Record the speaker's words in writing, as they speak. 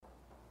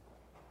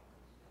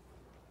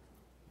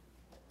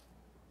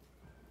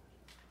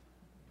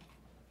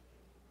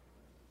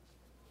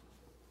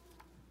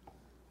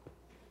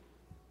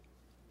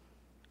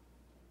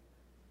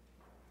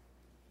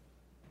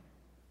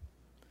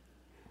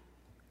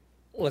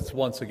Let's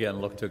once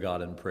again look to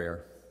God in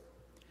prayer.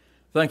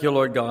 Thank you,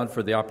 Lord God,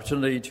 for the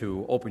opportunity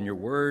to open your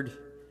word,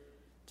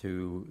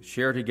 to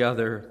share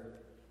together,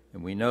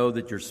 and we know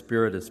that your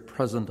Spirit is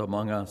present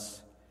among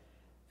us.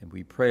 And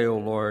we pray, O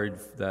Lord,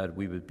 that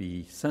we would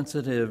be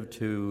sensitive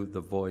to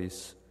the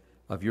voice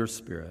of your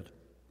Spirit,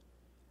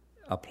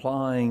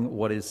 applying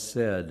what is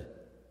said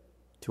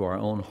to our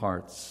own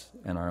hearts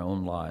and our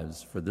own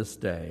lives for this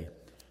day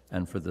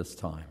and for this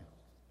time.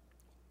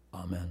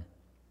 Amen.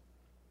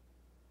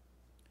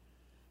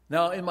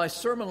 Now, in my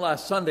sermon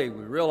last Sunday,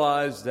 we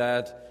realized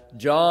that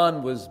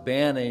John was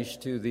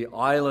banished to the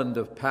island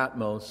of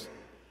Patmos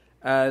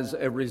as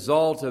a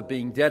result of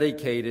being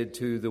dedicated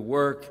to the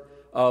work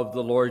of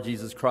the Lord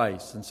Jesus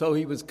Christ. And so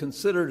he was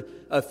considered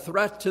a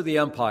threat to the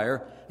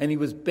empire, and he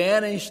was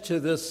banished to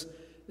this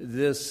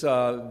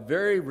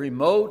very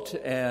remote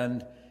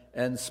and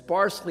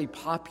sparsely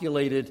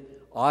populated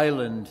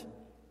island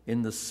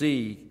in the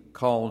sea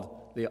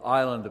called the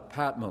island of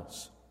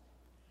Patmos.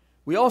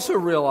 We also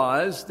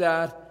realized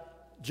that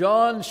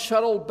John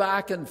shuttled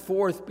back and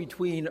forth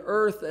between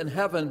earth and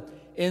heaven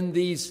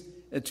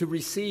to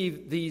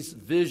receive these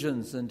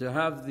visions and to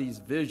have these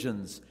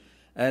visions.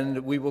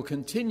 And we will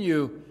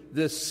continue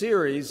this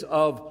series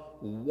of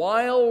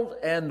wild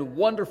and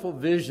wonderful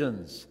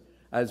visions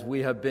as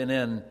we have been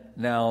in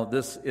now.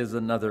 This is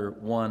another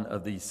one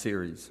of these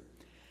series.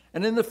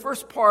 And in the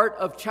first part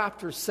of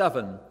chapter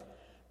 7,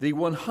 the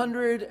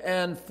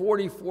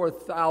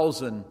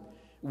 144,000,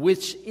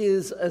 which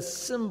is a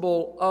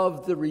symbol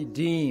of the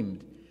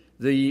redeemed,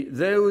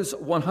 those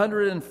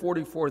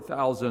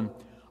 144,000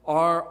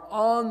 are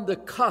on the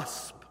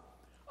cusp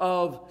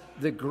of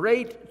the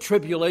great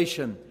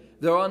tribulation.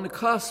 They're on the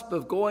cusp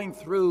of going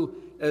through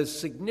a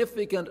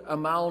significant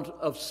amount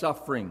of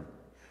suffering.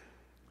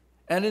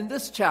 And in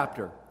this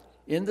chapter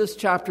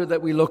that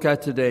we look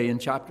at today, in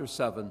chapter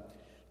 7,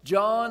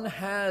 John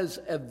has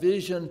a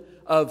vision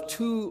of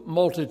two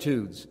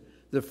multitudes.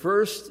 The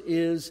first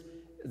is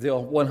the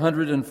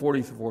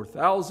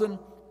 144,000,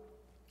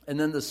 and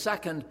then the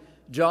second,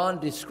 John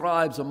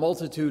describes a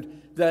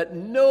multitude that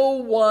no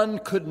one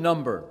could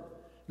number.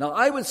 Now,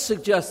 I would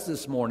suggest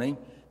this morning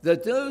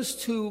that those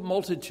two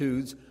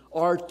multitudes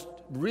are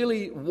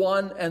really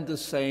one and the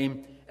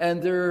same,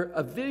 and they're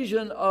a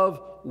vision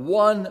of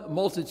one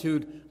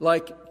multitude,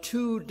 like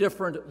two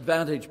different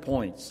vantage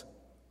points.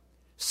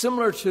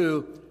 Similar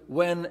to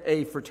when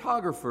a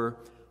photographer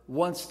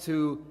wants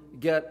to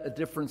get a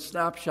different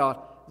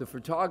snapshot, the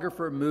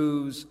photographer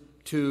moves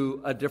to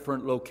a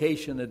different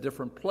location, a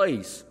different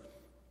place,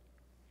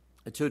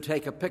 to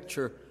take a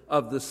picture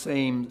of the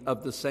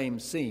same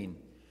scene.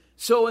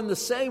 So in the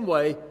same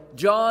way,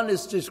 John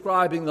is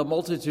describing the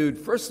multitude,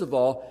 first of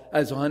all,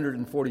 as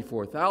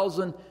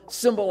 144,000,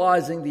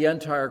 symbolizing the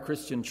entire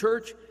Christian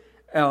church.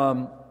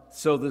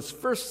 So this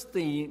first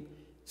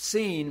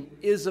scene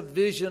is a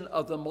vision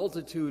of the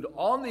multitude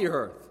on the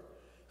earth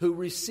who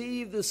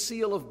receive the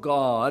seal of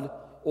God,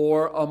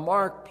 or a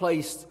mark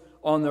placed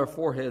on their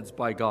foreheads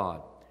by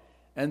God.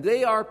 And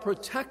they are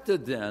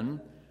protected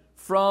then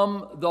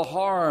from the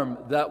harm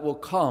that will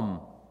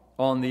come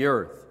on the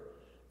earth.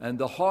 And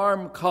the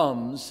harm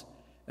comes,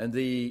 and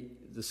the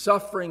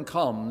suffering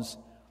comes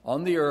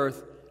on the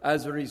earth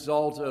as a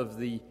result of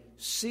the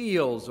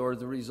seals, or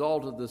the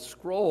result of the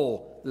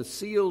scroll, the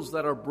seals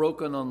that are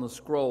broken on the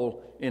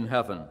scroll in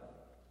heaven,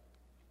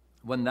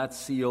 when that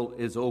seal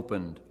is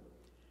opened.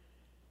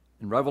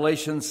 In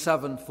Revelation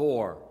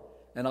 7:4,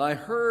 and I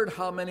heard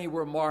how many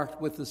were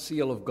marked with the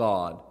seal of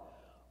God.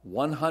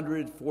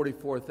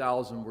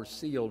 144,000 were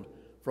sealed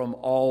from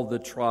all the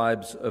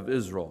tribes of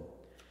Israel.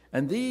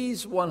 And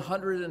these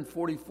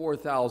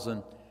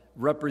 144,000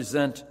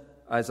 represent,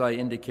 as I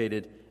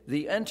indicated,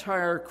 the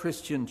entire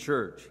Christian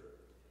church.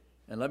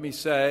 And let me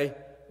say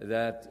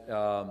that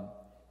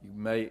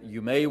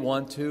you may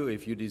want to,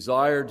 if you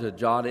desire, to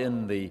jot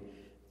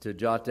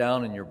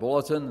down in your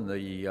bulletin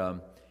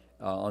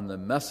on the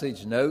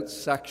message notes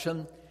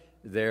section.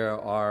 There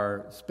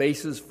are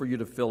spaces for you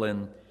to fill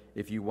in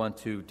if you want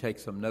to take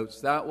some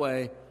notes that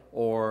way,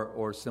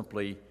 or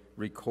simply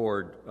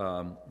record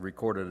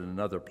it in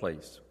another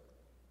place.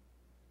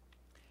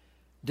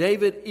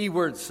 David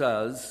Ewert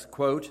says,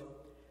 quote,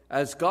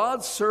 "As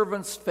God's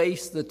servants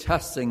face the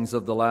testings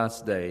of the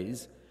last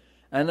days,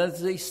 and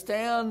as they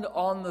stand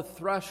on the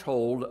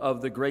threshold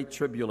of the great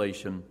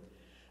tribulation,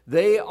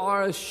 they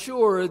are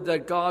assured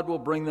that God will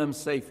bring them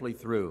safely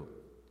through."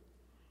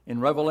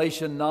 In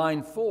Revelation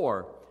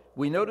 9:4,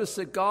 we notice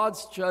that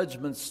God's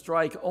judgments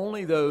strike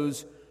only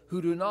those who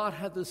do not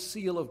have the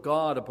seal of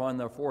God upon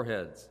their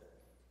foreheads.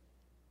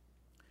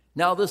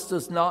 Now, this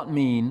does not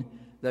mean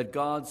that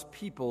God's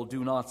people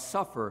do not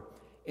suffer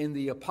in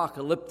the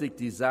apocalyptic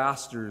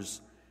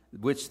disasters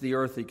which the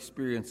earth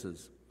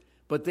experiences,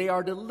 but they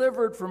are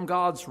delivered from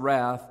God's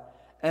wrath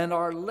and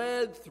are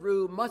led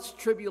through much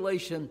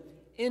tribulation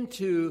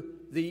into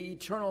the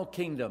eternal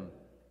kingdom.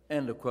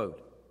 End of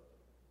quote.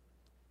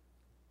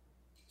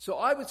 So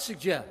I would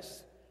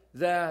suggest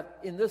that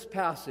in this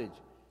passage,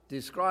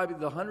 describing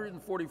the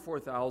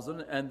 144,000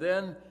 and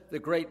then the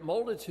great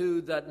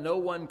multitude that no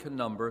one can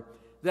number,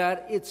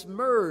 that it's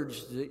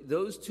merged.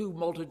 Those two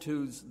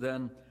multitudes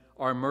then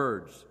are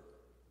merged.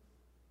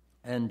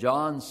 And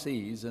John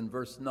sees in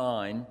verse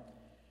 9,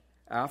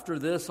 "After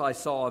this I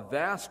saw a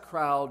vast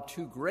crowd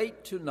too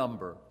great to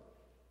number,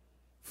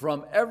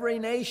 from every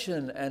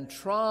nation and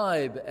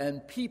tribe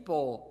and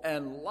people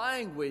and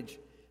language,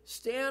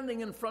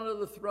 standing in front of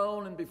the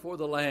throne and before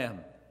the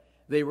Lamb.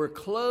 They were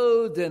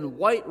clothed in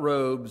white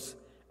robes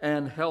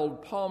and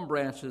held palm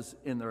branches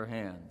in their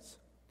hands."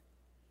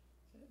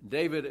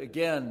 David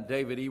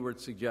Ewert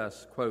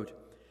suggests, quote,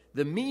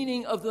 "The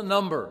meaning of the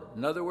number,"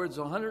 in other words,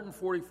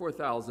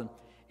 144,000,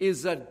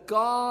 "is that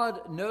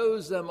God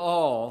knows them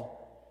all.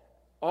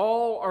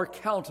 All are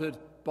counted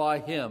by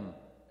him,"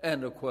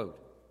 end of quote.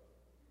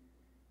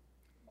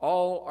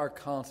 All are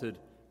counted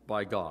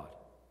by God.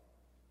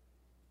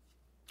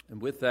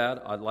 And with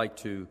that, I'd like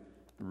to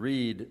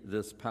read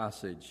this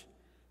passage,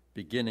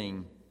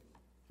 beginning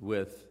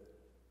with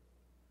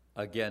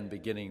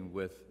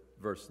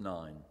verse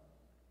 9.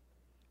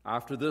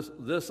 "After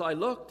this I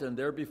looked, and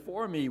there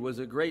before me was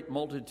a great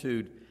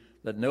multitude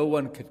that no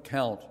one could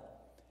count,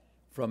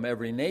 from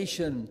every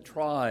nation,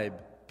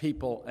 tribe,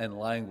 people, and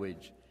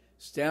language,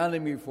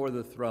 standing before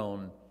the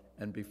throne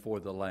and before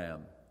the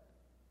Lamb.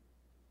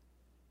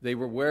 They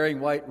were wearing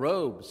white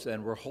robes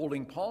and were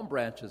holding palm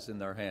branches in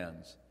their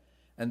hands.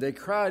 And they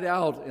cried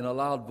out in a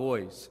loud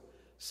voice,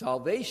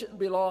 'Salvation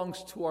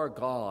belongs to our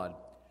God,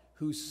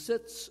 who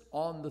sits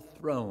on the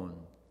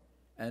throne,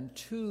 and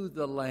to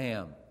the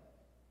Lamb.'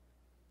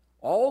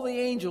 All the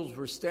angels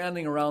were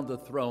standing around the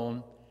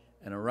throne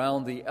and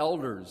around the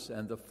elders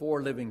and the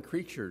 4 living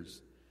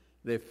creatures.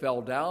 They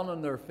fell down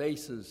on their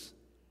faces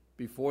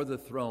before the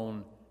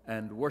throne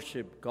and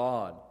worshiped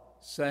God,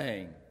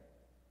 saying,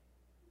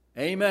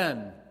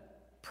 'Amen.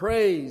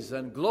 Praise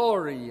and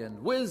glory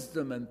and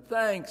wisdom and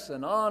thanks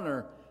and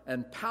honor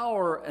and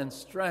power and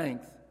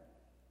strength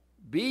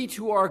be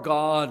to our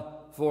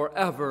God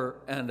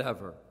forever and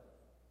ever.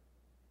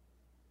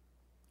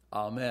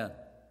 Amen.'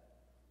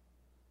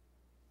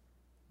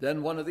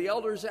 Then one of the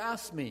elders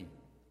asked me,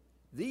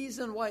 'These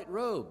in white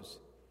robes,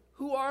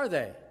 who are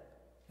they,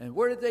 and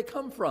where did they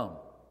come from?'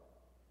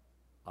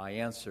 I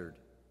answered,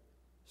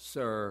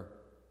 'Sir,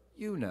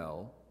 you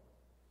know.'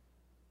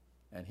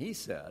 And he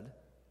said,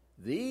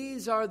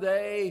 'These are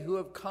they who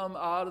have come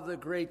out of the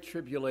great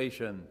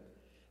tribulation.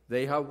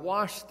 They have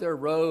washed their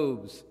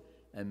robes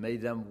and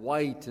made them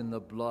white in the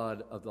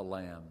blood of the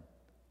Lamb.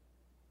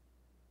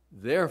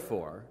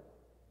 Therefore,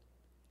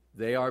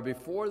 they are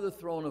before the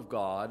throne of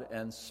God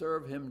and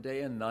serve him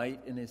day and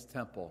night in his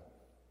temple.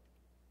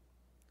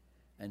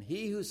 And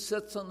he who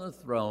sits on the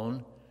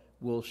throne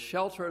will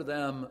shelter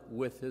them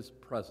with his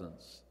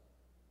presence.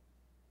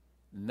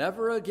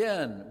 Never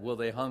again will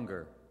they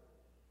hunger.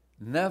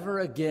 Never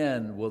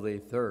again will they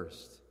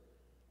thirst.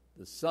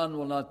 The sun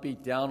will not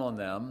beat down on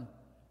them,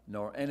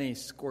 nor any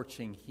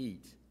scorching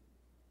heat.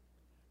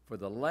 For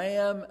the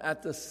Lamb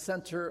at the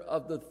center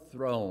of the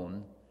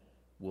throne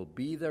will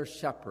be their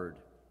shepherd,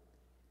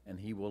 and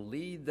he will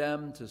lead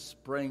them to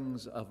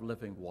springs of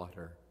living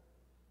water.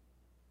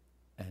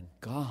 And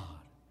God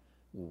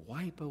will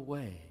wipe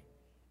away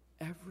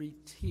every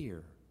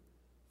tear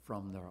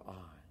from their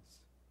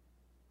eyes.'"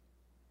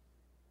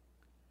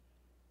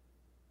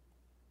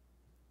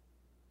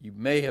 You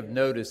may have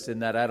noticed in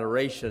that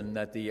adoration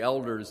that the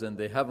elders in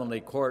the heavenly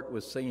court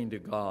was singing to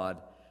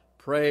God,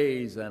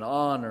 praise and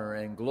honor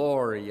and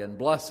glory and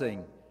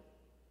blessing.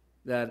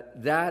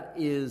 That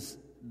is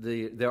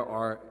there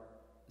are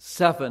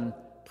 7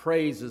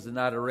 praises and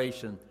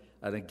adoration.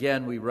 And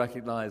again, we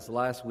recognized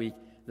last week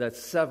that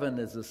 7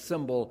 is a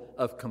symbol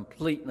of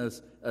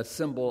completeness, a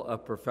symbol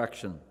of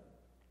perfection.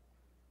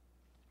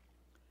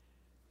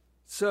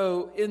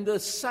 So in the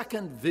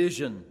second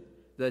vision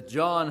that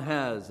John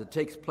has, that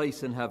takes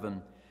place in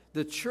heaven,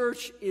 the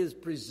church is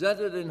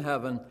presented in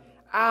heaven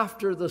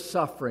after the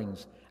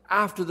sufferings,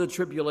 after the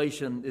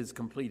tribulation is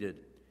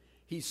completed.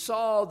 He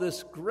saw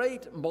this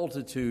great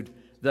multitude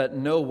that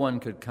no one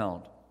could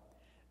count.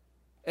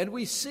 And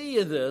we see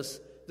in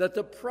this that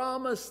the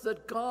promise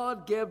that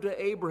God gave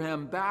to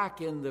Abraham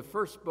back in the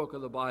first book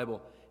of the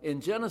Bible, in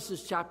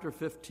Genesis chapter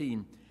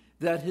 15,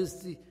 that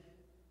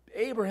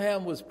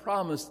Abraham was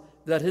promised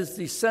that his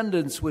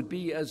descendants would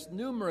be as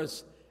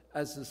numerous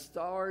as the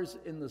stars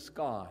in the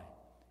sky,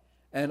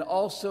 and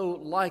also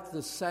like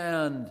the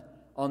sand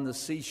on the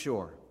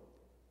seashore,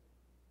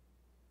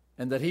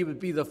 and that he would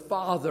be the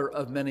father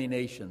of many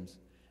nations.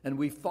 And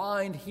we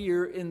find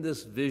here in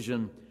this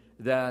vision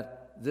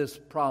that this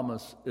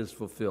promise is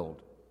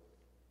fulfilled.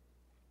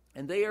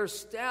 And they are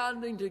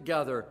standing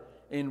together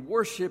in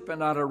worship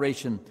and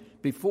adoration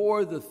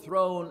before the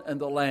throne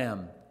and the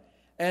Lamb.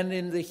 And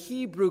in the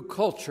Hebrew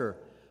culture,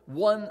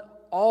 one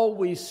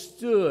always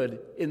stood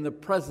in the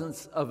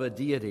presence of a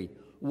deity.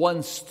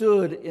 One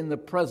stood in the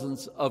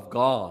presence of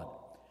God.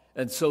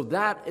 And so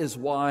that is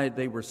why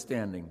they were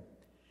standing.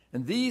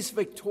 And these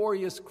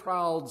victorious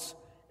crowds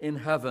in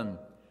heaven,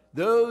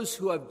 those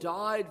who have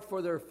died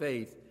for their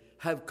faith,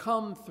 have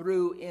come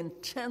through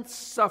intense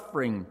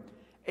suffering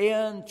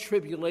and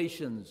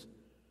tribulations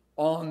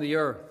on the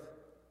earth.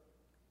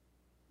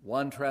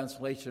 One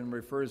translation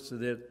refers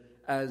to it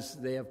as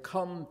they have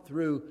come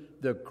through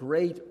the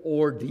great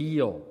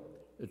ordeal,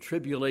 the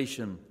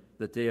tribulation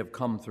that they have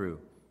come through.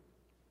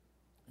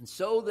 And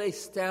so they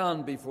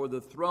stand before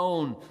the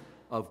throne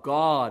of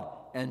God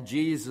and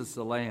Jesus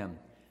the Lamb.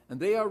 And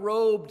they are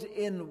robed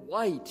in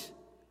white,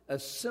 a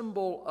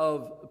symbol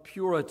of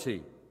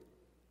purity,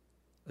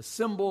 a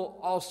symbol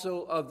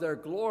also of their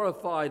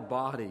glorified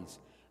bodies.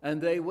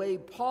 And they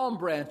wave palm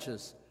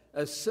branches,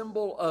 a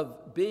symbol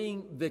of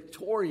being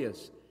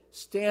victorious,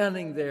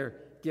 standing there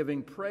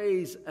giving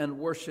praise and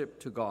worship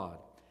to God.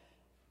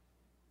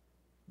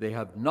 They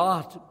have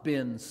not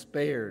been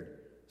spared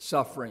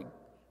suffering.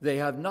 They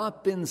have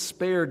not been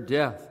spared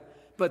death,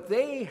 but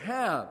they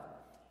have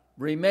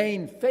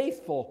remained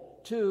faithful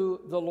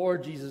to the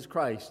Lord Jesus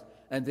Christ,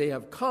 and they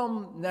have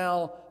come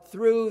now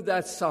through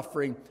that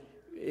suffering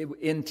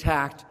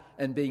intact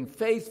and being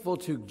faithful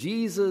to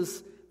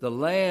Jesus, the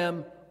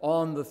Lamb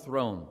on the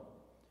throne.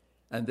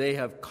 And they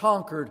have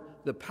conquered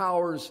the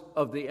powers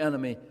of the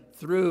enemy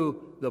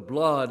through the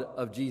blood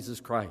of Jesus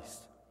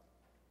Christ.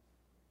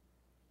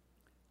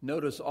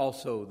 Notice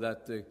also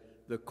that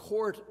the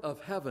court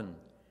of heaven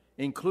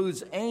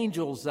includes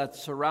angels that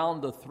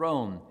surround the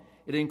throne.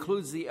 It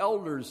includes the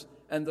elders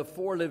and the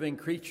four living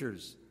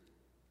creatures.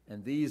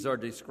 And these are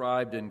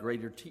described in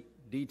greater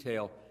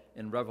detail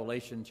in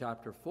Revelation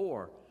chapter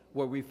 4,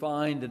 where we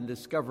find and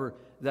discover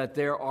that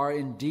there are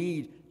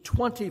indeed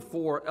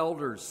 24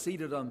 elders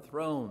seated on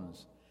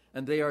thrones,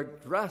 and they are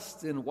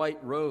dressed in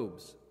white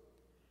robes.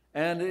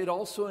 And it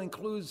also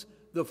includes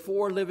the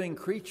four living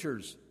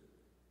creatures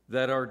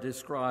that are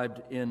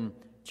described in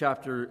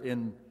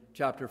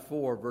chapter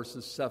 4,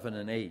 verses 7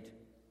 and 8.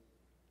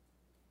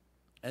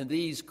 And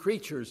these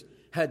creatures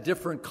had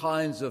different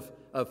kinds of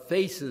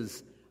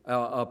faces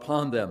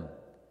upon them.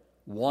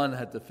 One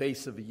had the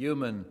face of a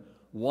human,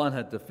 one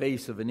had the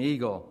face of an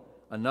eagle,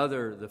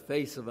 another the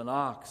face of an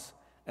ox,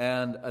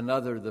 and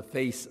another the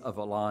face of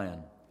a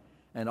lion.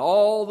 And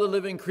all the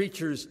living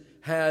creatures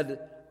had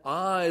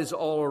eyes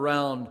all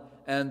around,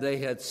 and they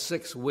had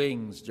 6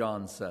 wings,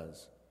 John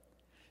says.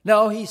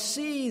 Now he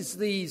sees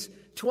these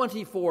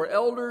 24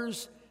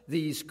 elders,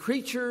 these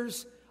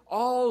creatures,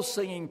 all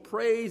singing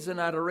praise and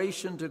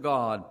adoration to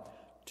God,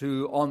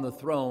 on the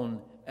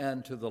throne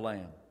and to the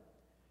Lamb.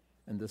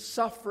 And the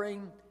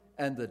suffering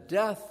and the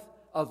death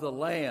of the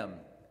Lamb,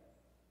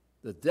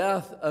 the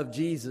death of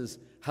Jesus,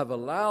 have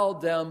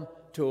allowed them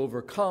to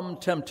overcome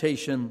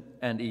temptation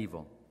and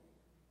evil.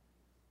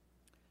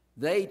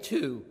 They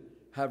too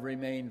have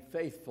remained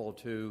faithful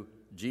to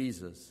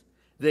Jesus.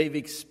 They've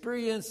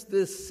experienced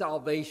this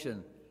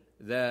salvation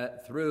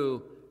that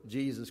through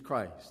Jesus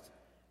Christ.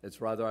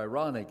 It's rather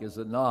ironic, is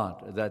it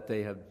not, that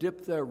they have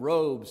dipped their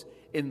robes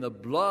in the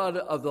blood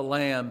of the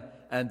Lamb,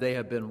 and they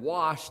have been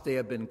washed, they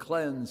have been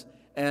cleansed,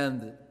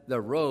 and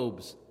the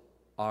robes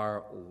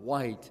are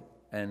white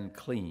and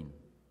clean.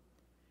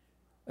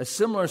 A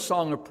similar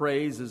song of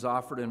praise is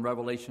offered in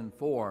Revelation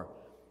 4,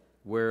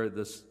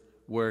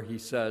 where he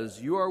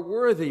says, "You are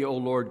worthy, O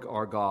Lord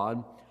our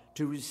God,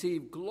 to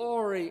receive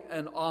glory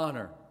and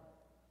honor.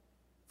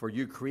 For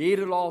you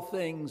created all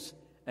things,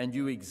 and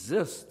you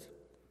exist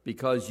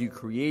because you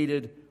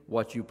created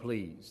what you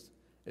pleased."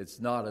 It's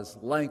not as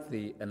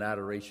lengthy an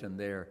adoration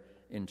there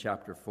in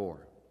chapter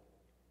 4.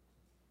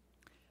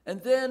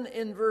 And then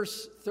in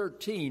verse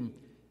 13,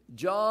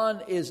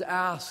 John is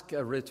asked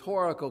a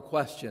rhetorical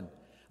question,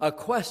 a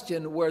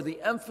question where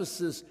the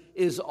emphasis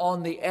is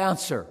on the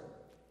answer.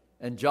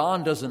 And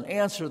John doesn't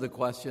answer the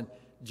question.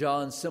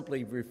 John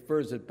simply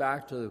refers it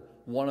back to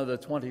one of the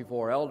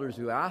 24 elders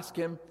who asked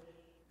him,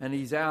 and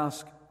he's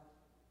asked,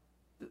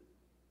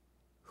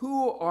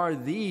 "Who are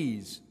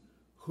these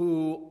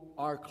who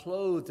are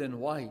clothed in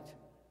white?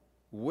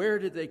 Where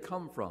did they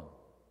come from?"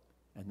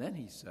 And then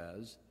he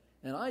says,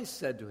 "And I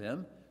said to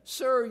him,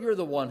 'Sir, you're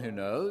the one who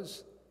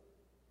knows.'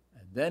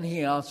 And then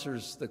he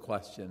answers the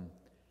question,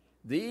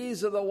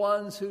 'These are the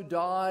ones who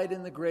died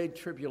in the great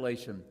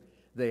tribulation.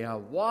 They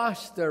have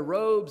washed their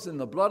robes in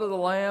the blood of the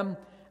Lamb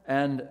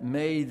and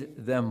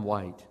made them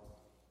white.'"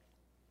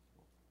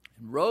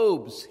 And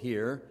robes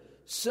here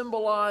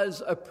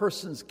symbolize a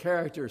person's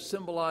character,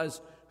 symbolize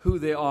who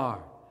they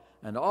are.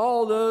 And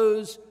all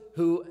those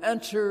who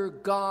enter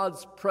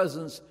God's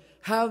presence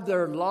have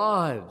their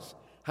lives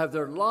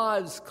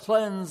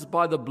cleansed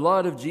by the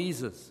blood of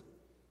Jesus.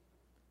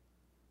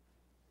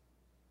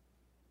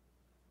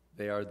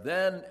 They are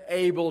then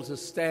able to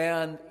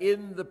stand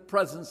in the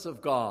presence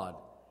of God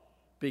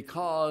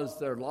because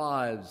their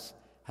lives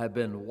have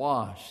been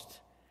washed.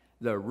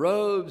 Their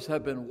robes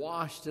have been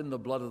washed in the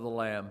blood of the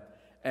Lamb,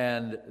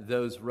 and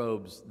those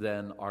robes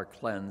then are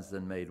cleansed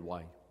and made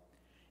white.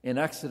 In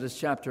Exodus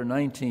chapter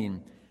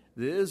 19,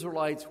 the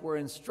Israelites were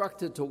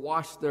instructed to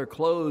wash their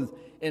clothes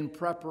in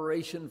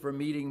preparation for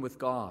meeting with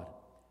God.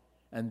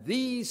 And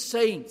these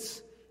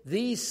saints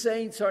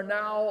are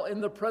now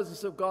in the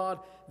presence of God.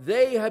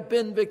 They have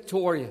been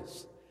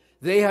victorious.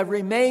 They have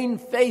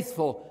remained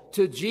faithful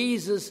to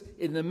Jesus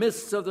in the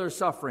midst of their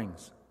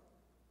sufferings.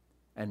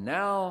 And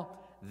now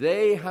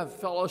they have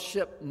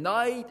fellowship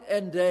night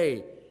and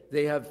day.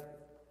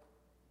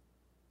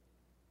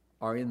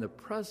 are in the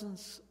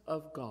presence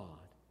of God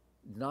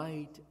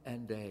night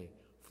and day,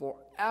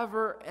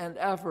 forever and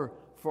ever,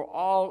 for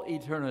all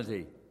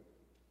eternity.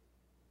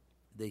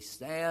 They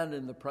stand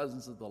in the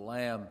presence of the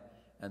Lamb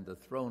and the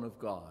throne of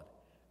God.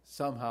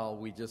 Somehow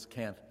we just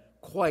can't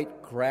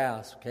quite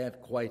grasp,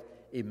 can't quite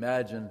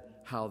imagine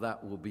how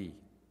that will be.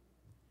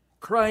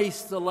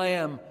 Christ the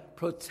Lamb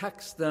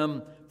protects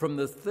them from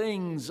the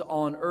things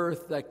on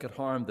earth that could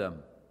harm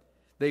them.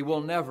 They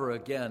will never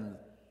again,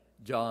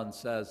 John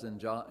says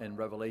in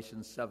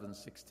Revelation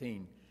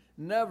 7:16,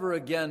 never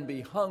again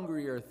be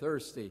hungry or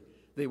thirsty.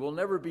 They will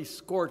never be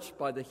scorched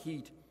by the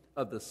heat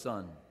of the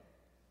sun.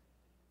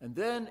 And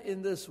then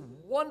in this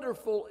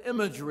wonderful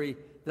imagery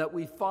that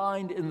we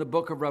find in the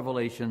book of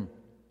Revelation,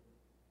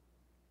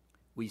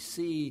 we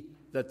see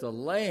that the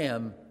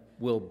Lamb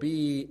will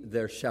be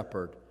their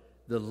shepherd.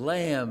 The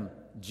Lamb,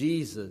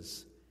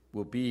 Jesus,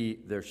 will be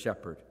their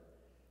shepherd.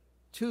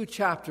 2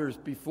 chapters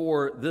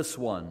before this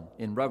one,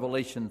 in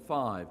Revelation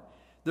 5,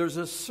 there's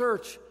a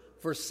search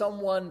for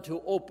someone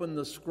to open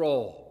the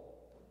scroll.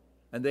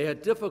 And they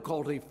had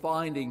difficulty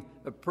finding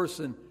a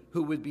person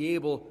who would be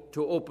able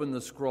to open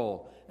the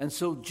scroll. And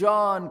so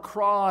John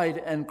cried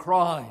and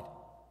cried.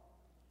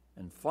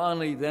 And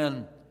finally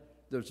then,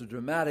 there's a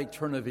dramatic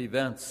turn of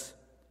events.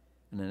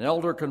 And an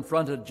elder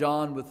confronted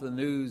John with the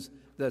news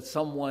that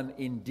someone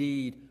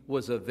indeed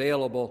was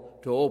available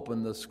to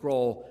open the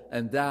scroll,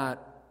 and that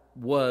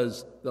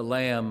was the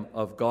Lamb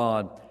of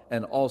God,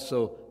 and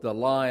also the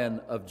Lion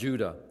of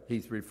Judah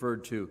he's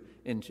referred to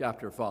in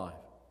chapter 5.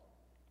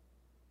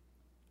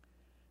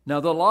 Now,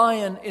 the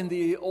lion in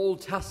the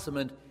Old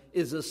Testament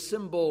is a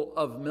symbol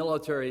of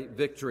military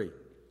victory.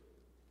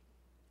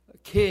 A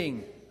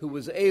king who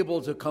was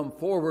able to come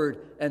forward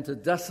and to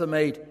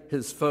decimate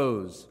his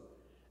foes.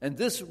 And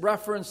this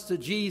reference to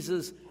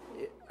Jesus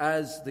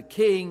as the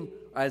king,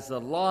 as the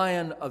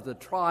Lion of the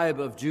tribe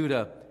of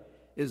Judah,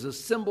 is a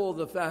symbol of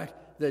the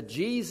fact that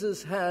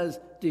Jesus has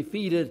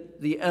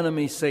defeated the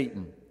enemy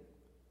Satan.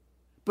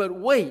 But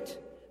wait,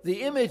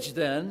 the image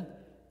then,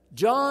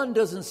 John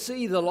doesn't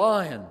see the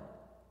lion.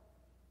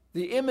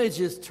 The image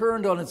is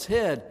turned on its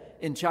head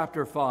in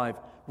chapter 5,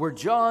 where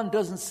John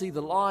doesn't see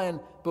the lion,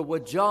 but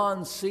what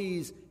John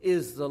sees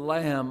is the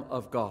Lamb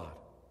of God.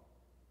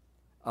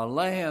 A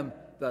lamb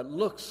that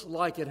looks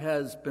like it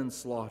has been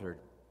slaughtered.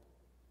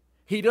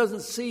 He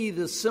doesn't see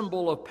the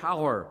symbol of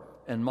power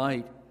and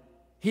might.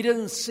 He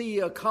doesn't see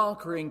a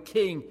conquering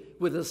king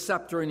with a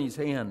scepter in his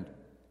hand.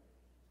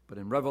 But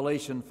in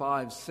Revelation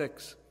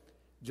 5:6,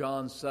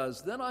 John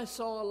says, "Then I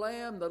saw a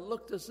lamb that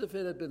looked as if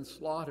it had been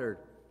slaughtered.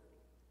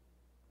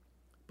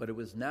 But it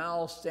was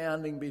now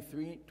standing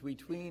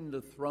between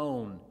the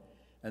throne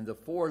and the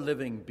 4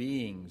 living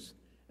beings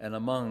and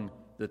among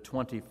the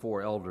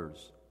 24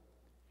 elders."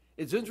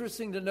 It's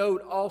interesting to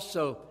note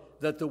also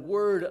that the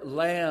word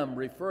lamb,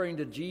 referring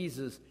to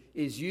Jesus,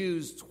 is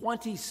used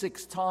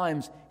 26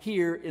 times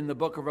here in the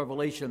book of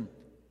Revelation.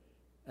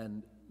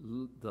 And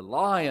the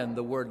lion,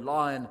 the word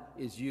lion,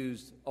 is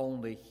used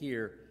only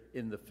here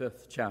in the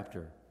 5th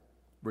chapter,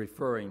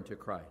 referring to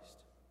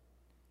Christ.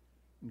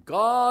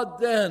 God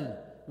then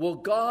will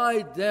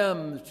guide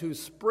them to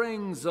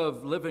springs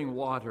of living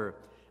water,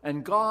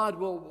 and God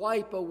will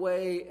wipe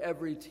away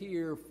every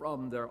tear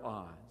from their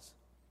eyes.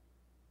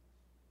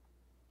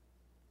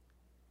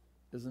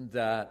 Isn't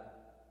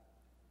that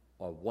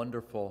a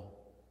wonderful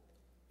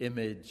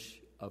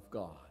image of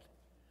God?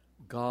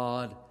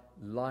 God,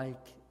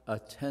 like a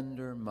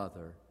tender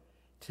mother,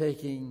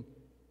 taking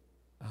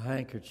a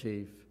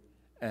handkerchief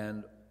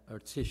and a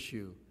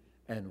tissue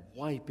and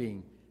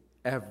wiping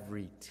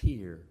every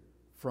tear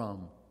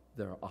from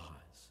their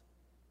eyes.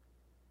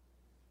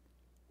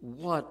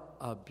 What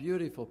a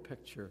beautiful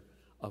picture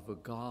of a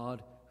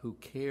God who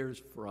cares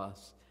for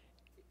us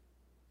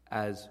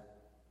as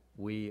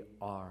we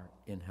are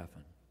in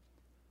heaven.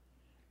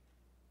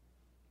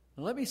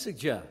 Now, let me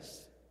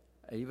suggest,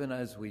 even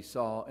as we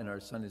saw in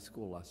our Sunday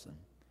school lesson,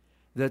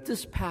 that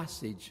this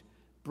passage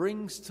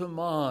brings to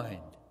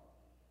mind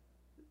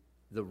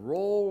the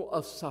role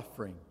of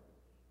suffering,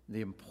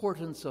 the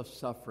importance of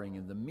suffering,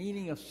 and the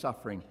meaning of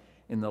suffering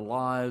in the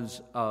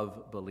lives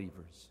of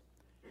believers.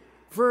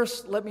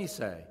 First, let me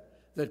say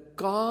that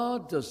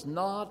God does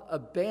not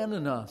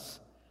abandon us.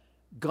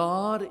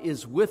 God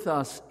is with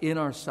us in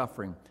our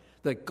suffering,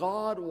 that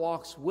God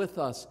walks with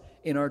us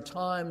in our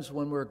times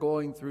when we're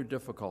going through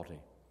difficulty.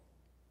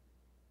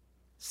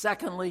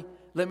 Secondly,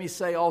 let me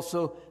say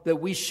also that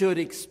we should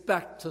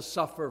expect to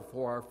suffer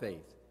for our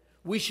faith.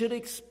 We should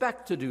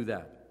expect to do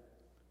that.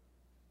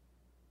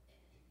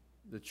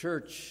 The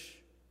church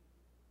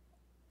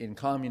in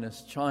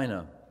communist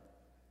China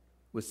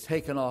was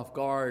taken off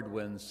guard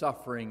when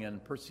suffering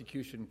and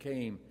persecution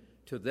came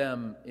to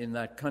them in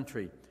that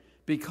country,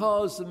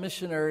 because the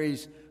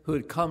missionaries who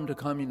had come to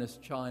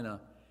communist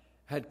China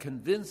had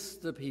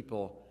convinced the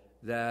people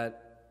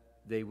that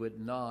they would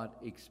not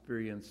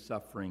experience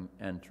suffering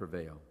and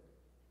travail.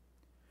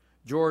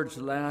 George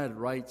Ladd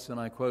writes, and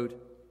I quote,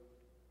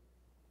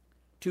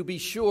 "To be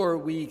sure,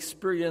 we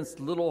experienced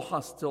little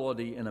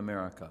hostility in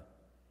America.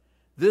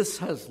 This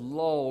has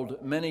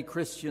lulled many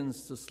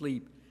Christians to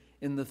sleep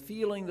in the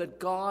feeling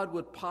that God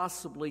would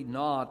possibly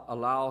not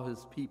allow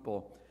his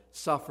people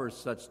suffer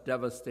such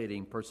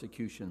devastating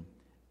persecution.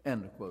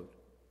 End quote.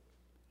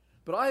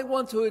 But I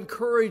want to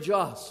encourage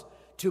us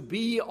to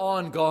be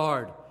on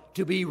guard,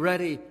 to be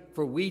ready,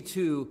 for we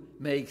too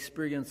may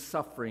experience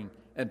suffering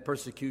and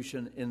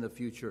persecution in the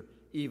future,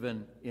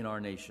 even in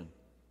our nation.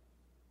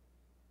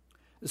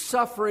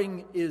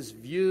 Suffering is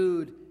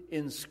viewed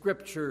in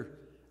Scripture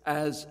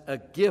as a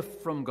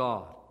gift from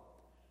God.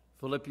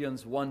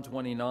 Philippians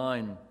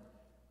 1:29,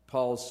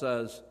 Paul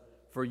says,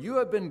 "For you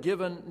have been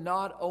given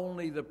not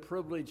only the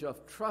privilege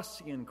of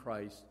trusting in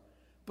Christ,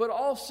 but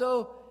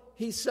also,"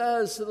 he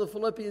says to the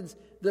Philippians,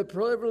 "the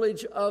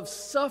privilege of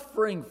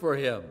suffering for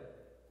him."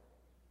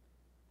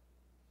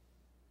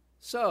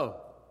 So,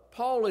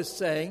 Paul is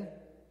saying,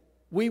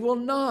 we will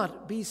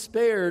not be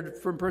spared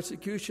from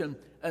persecution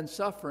and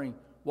suffering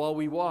while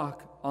we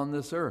walk on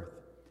this earth.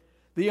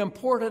 The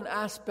important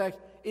aspect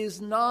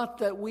is not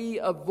that we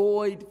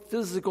avoid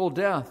physical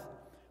death,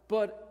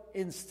 but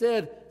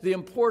instead the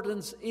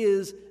importance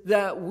is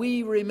that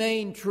we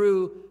remain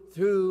true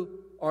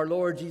through our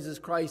Lord Jesus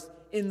Christ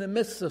in the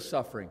midst of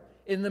suffering,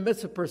 in the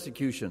midst of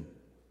persecution.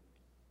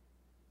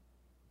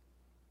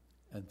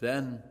 And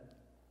then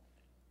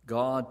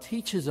God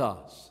teaches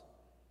us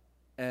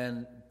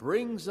and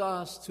brings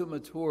us to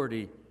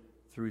maturity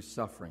through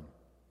suffering.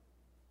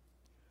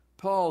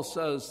 Paul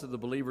says to the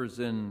believers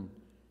in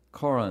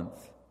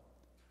Corinth,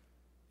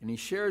 and he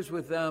shares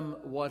with them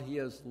what he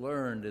has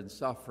learned in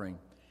suffering.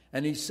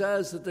 And he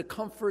says that the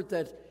comfort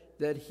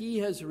that he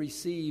has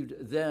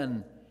received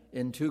then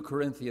in 2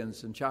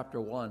 Corinthians in chapter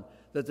 1,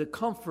 that the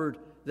comfort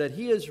that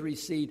he has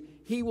received,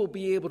 he will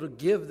be able to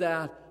give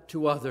that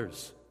to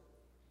others.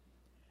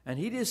 And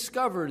he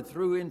discovered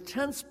through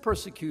intense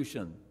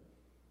persecution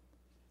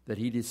that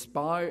he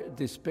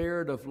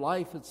despaired of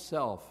life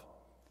itself.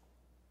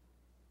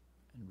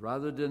 And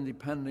rather than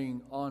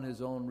depending on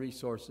his own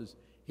resources,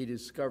 he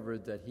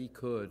discovered that he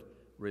could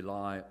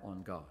rely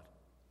on God.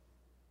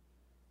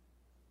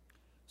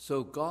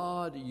 So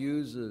God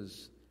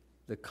uses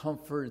the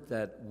comfort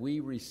that we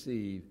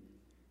receive,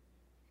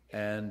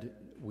 and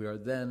we are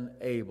then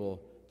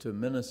able to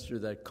minister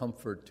that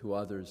comfort to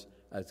others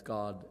as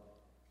God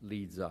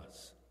leads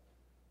us.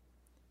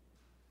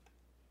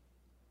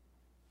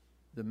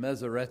 The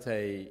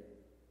Masorete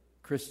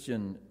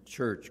Christian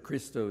Church,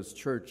 Christos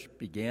Church,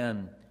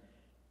 began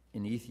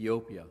in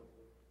Ethiopia.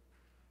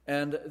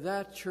 And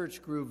that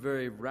church grew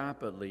very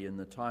rapidly in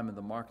the time of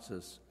the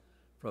Marxists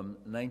from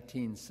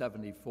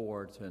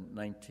 1974 to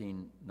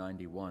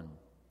 1991.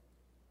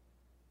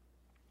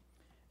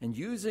 And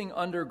using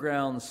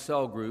underground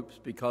cell groups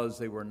because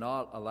they were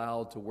not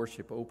allowed to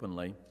worship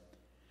openly,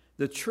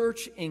 the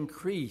church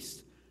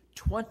increased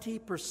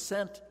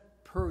 20%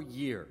 per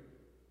year.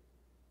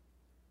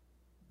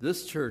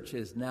 This church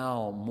is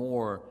now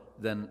more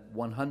than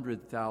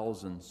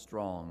 100,000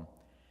 strong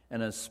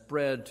and has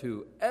spread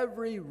to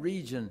every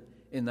region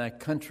in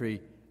that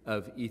country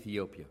of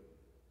Ethiopia.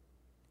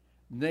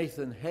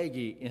 Nathan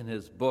Hagee, in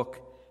his book,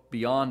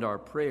 Beyond Our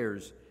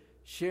Prayers,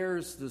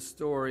 shares the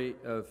story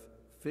of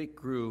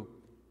Fikru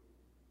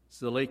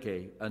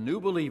Zeleke, a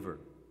new believer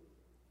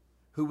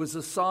who was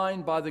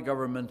assigned by the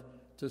government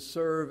to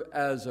serve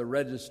as a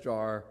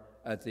registrar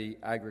at the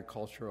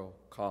agricultural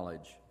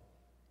college.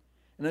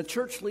 And a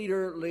church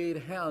leader laid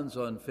hands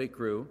on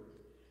Fikru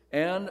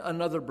and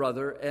another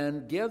brother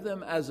and gave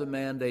them as a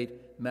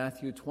mandate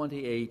Matthew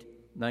 28,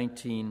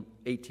 18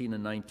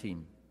 and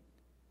 19.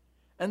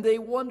 And they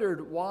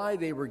wondered why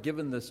they were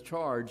given this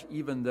charge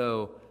even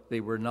though they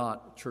were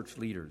not church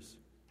leaders.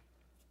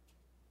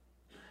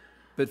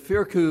 But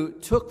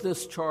Fikru took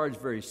this charge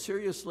very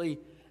seriously,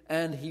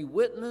 and he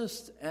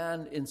witnessed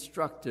and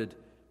instructed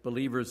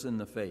believers in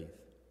the faith.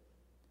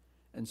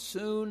 And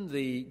soon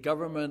the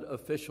government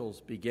officials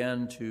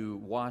began to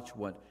watch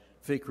what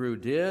Fikru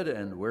did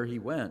and where he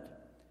went.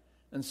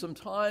 And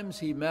sometimes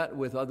he met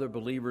with other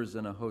believers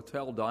in a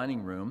hotel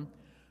dining room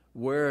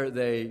where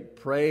they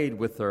prayed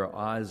with their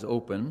eyes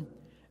open,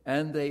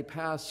 and they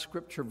passed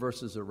scripture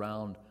verses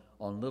around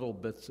on little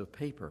bits of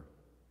paper.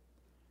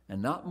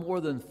 And not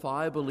more than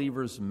 5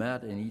 believers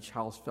met in each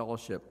house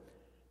fellowship,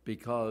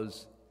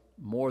 because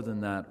more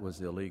than that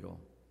was illegal.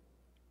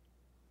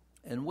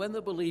 And when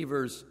the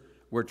believers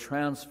were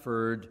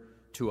transferred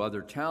to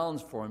other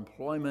towns for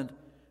employment,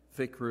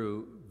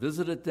 Fikru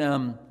visited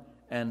them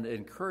and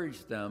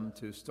encouraged them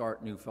to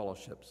start new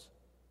fellowships.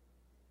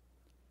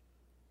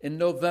 In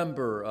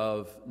November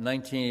of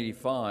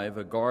 1985,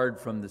 a guard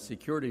from the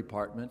security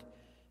department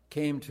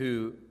came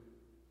to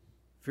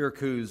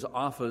Fikru's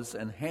office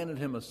and handed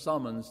him a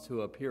summons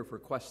to appear for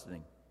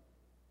questioning.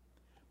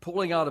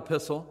 Pulling out a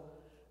pistol,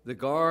 the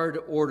guard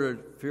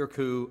ordered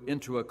Fikru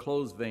into a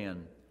closed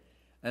van.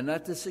 And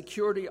at the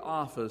security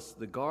office,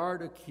 the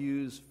guard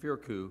accused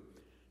Fikru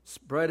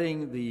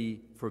spreading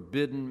the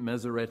forbidden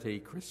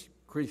Masorete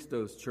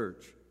Christos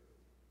Church.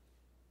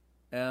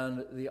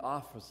 And the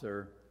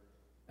officer,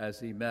 as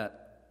he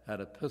met,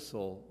 had a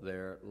pistol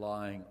there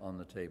lying on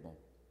the table.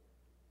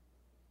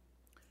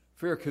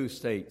 Firku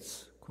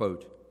states,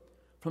 quote,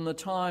 "From the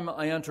time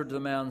I entered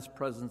the man's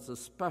presence, a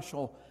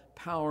special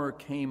power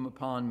came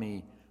upon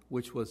me,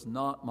 which was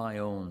not my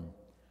own,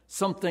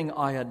 something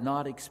I had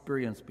not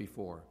experienced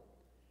before.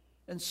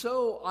 And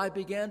so I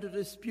began to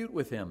dispute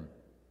with him.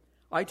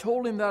 I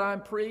told him that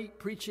I'm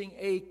preaching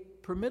a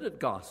permitted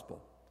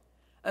gospel,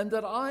 and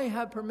that I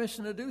have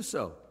permission to do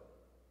so.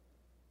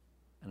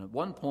 And at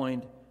one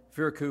point,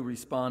 Firku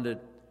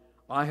responded,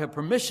 'I have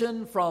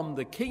permission from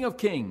the King of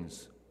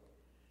Kings.'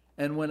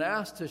 And when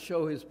asked to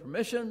show his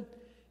permission,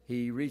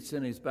 he reached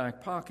in his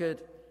back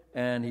pocket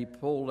and he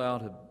pulled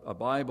out a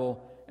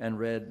Bible and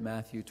read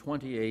Matthew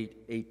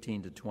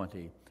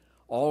 28:18-20.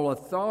 'All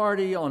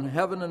authority on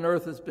heaven and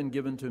earth has been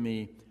given to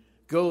me.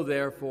 Go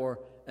therefore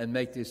and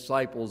make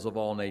disciples of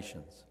all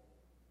nations.'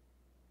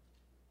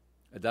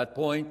 At that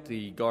point,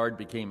 the guard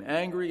became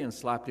angry and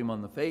slapped him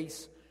on the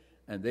face,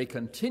 and they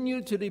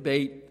continued to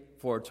debate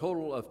for a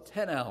total of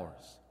 10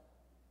 hours.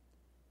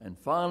 And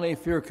finally,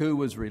 Firku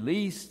was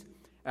released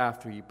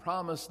after he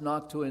promised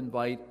not to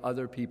invite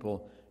other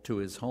people to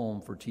his home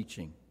for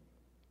teaching.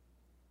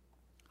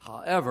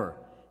 However,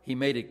 he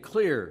made it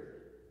clear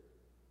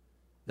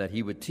that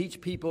he would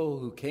teach people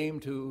who came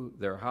to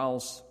their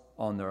house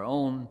on their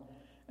own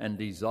and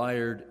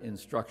desired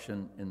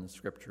instruction in the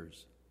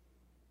Scriptures.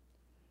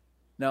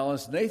 Now,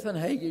 as Nathan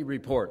Hagee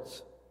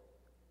reports,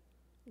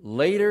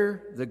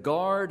 later the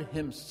guard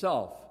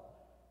himself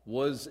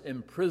was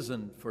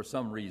imprisoned for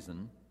some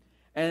reason,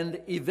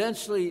 and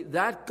eventually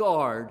that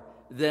guard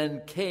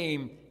then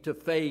came to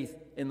faith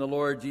in the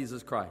Lord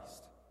Jesus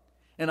Christ.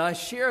 And I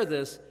share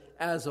this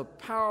as a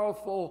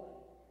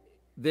powerful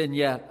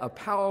vignette, a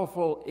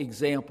powerful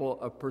example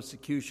of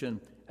persecution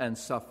and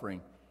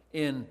suffering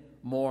in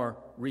more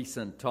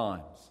recent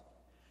times.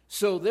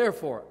 So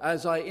therefore,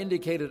 as I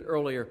indicated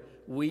earlier,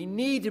 we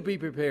need to be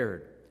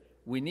prepared.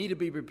 We need to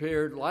be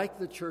prepared, like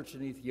the church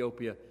in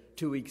Ethiopia,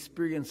 to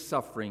experience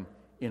suffering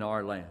in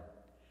our land.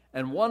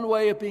 And one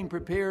way of being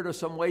prepared, or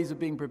some ways of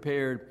being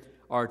prepared,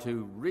 are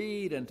to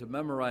read and to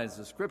memorize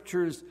the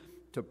Scriptures,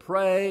 to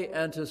pray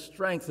and to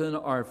strengthen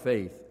our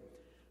faith,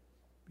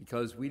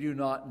 because we do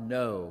not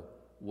know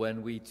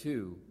when we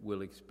too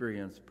will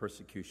experience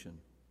persecution.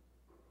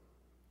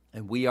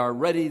 And we are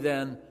ready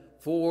then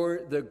for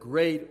the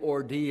great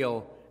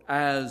ordeal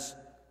as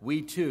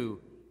we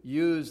too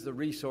use the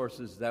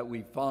resources that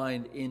we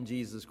find in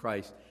Jesus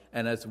Christ,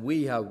 and as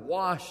we have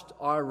washed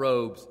our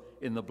robes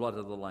in the blood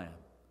of the Lamb.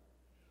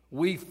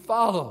 We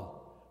follow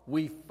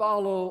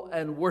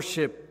and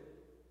worship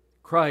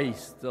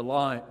Christ, the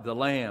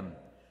Lamb,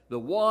 the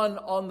one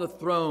on the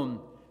throne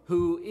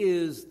who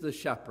is the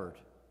shepherd,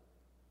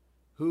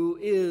 who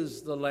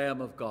is the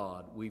Lamb of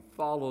God. We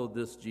follow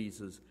this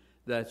Jesus,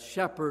 that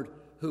shepherd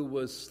who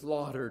was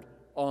slaughtered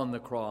on the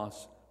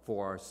cross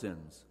for our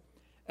sins.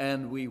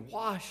 And we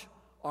wash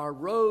our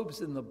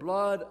robes in the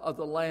blood of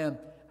the Lamb,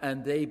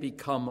 and they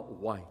become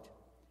white.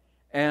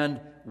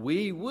 And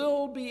we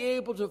will be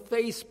able to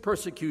face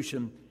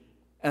persecution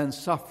and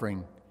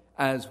suffering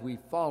as we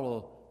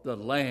follow the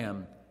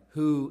Lamb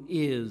who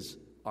is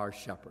our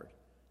shepherd.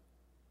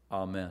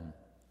 Amen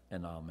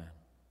and amen.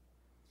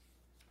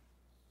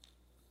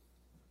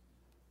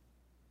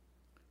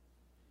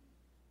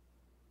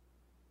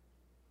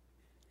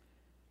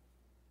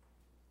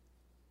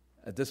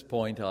 At this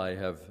point, I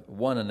have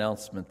one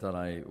announcement that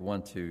I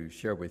want to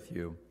share with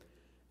you,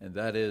 and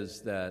that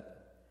is that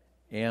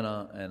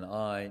Anna and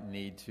I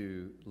need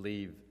to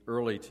leave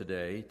early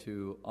today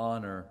to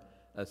honor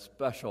a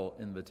special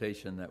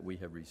invitation that we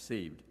have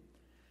received.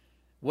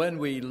 When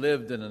we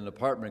lived in an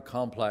apartment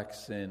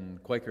complex in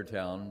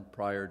Quakertown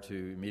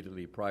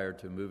immediately prior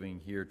to moving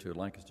here to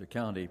Lancaster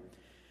County,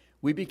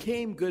 we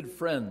became good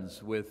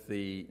friends with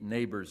the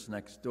neighbors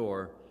next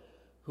door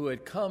who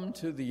had come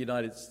to the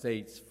United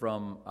States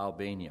from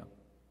Albania.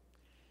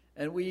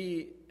 And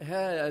we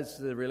had, as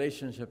the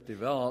relationship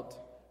developed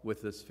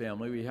with this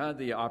family, we had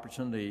the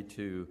opportunity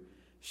to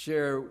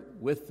share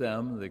with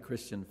them the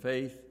Christian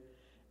faith,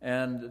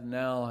 and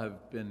now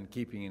have been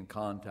keeping in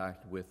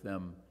contact with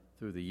them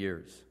through the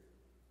years.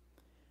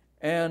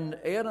 And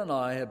Anna and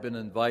I have been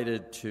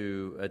invited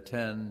to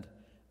attend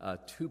a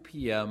 2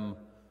 p.m.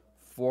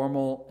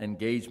 formal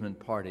engagement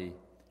party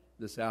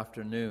this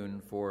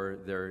afternoon for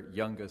their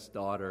youngest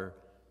daughter,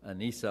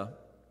 Anissa,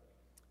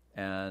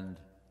 and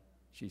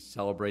she's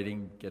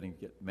celebrating getting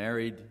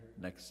married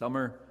next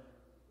summer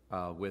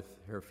with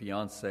her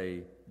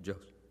fiancé,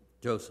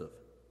 Joseph.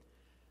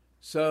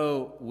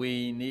 So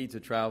we need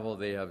to travel.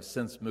 They have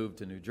since moved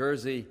to New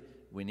Jersey.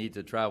 We need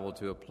to travel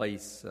to a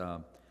place,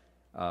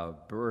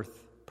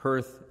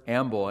 Perth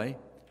Amboy,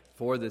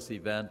 for this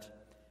event,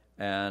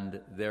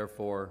 and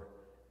therefore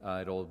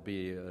it'll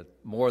be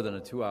more than a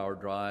 2-hour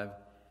drive,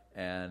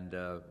 and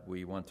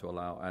we want to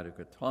allow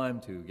adequate time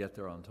to get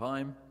there on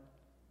time.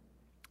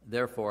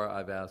 Therefore,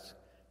 I've asked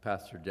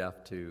Pastor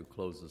Jeff to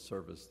close the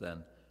service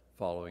then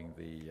following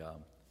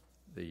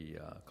the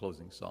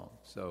closing song.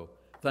 So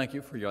thank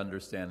you for your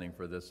understanding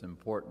for this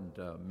important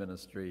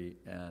ministry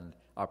and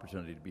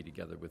opportunity to be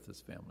together with this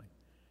family.